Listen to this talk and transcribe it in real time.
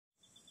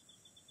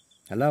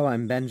Hello,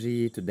 I'm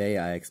Benji. Today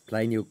I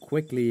explain you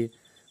quickly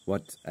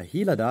what a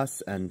healer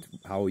does and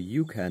how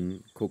you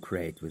can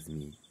co-create with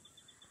me.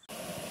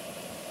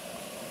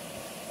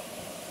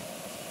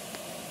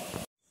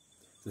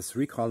 The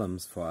 3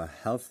 columns for a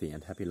healthy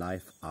and happy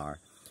life are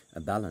a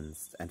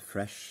balanced and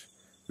fresh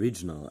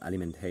regional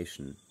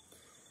alimentation,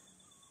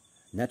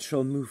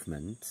 natural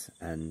movement,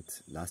 and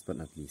last but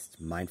not least,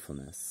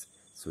 mindfulness,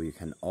 so you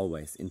can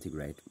always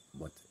integrate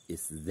what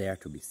is there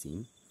to be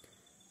seen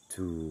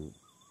to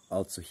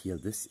also heal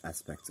these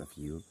aspects of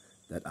you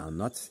that are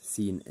not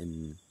seen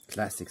in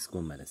classic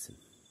school medicine.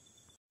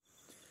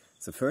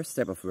 The first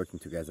step of working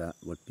together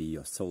would be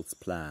your soul's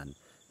plan.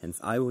 Hence,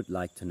 I would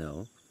like to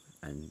know,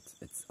 and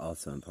it's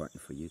also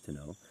important for you to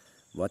know,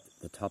 what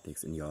the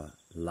topics in your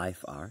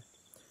life are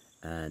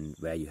and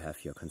where you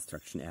have your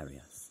construction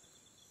areas.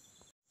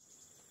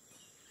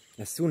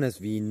 As soon as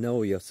we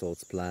know your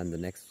soul's plan, the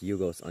next view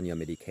goes on your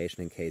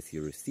medication in case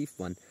you receive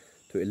one,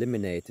 to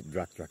eliminate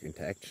drug-drug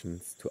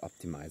interactions, to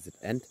optimize it,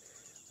 and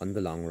on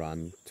the long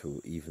run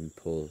to even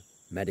pull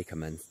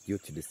medicaments due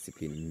to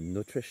discipline in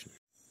nutrition.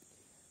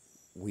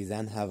 We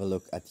then have a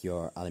look at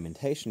your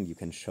alimentation. You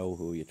can show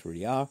who you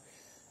truly are,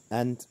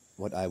 and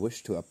what I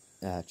wish to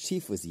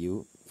achieve with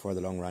you for the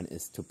long run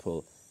is to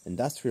pull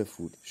industrial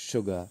food,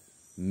 sugar,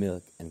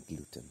 milk and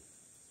gluten.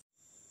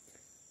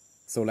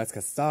 So let's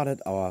get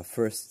started. Our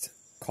first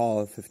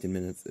call, 15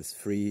 minutes, is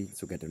free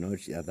to get to know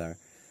each other.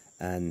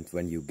 And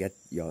when you get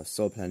your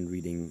soul plan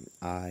reading,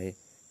 I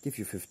give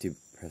you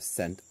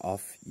 50%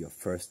 off your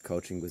first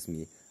coaching with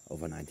me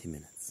over 90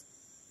 minutes.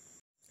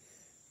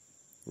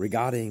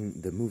 Regarding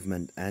the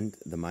movement and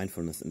the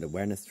mindfulness and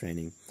awareness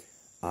training,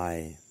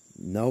 I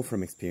know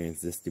from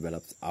experience this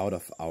develops out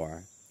of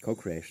our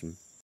co-creation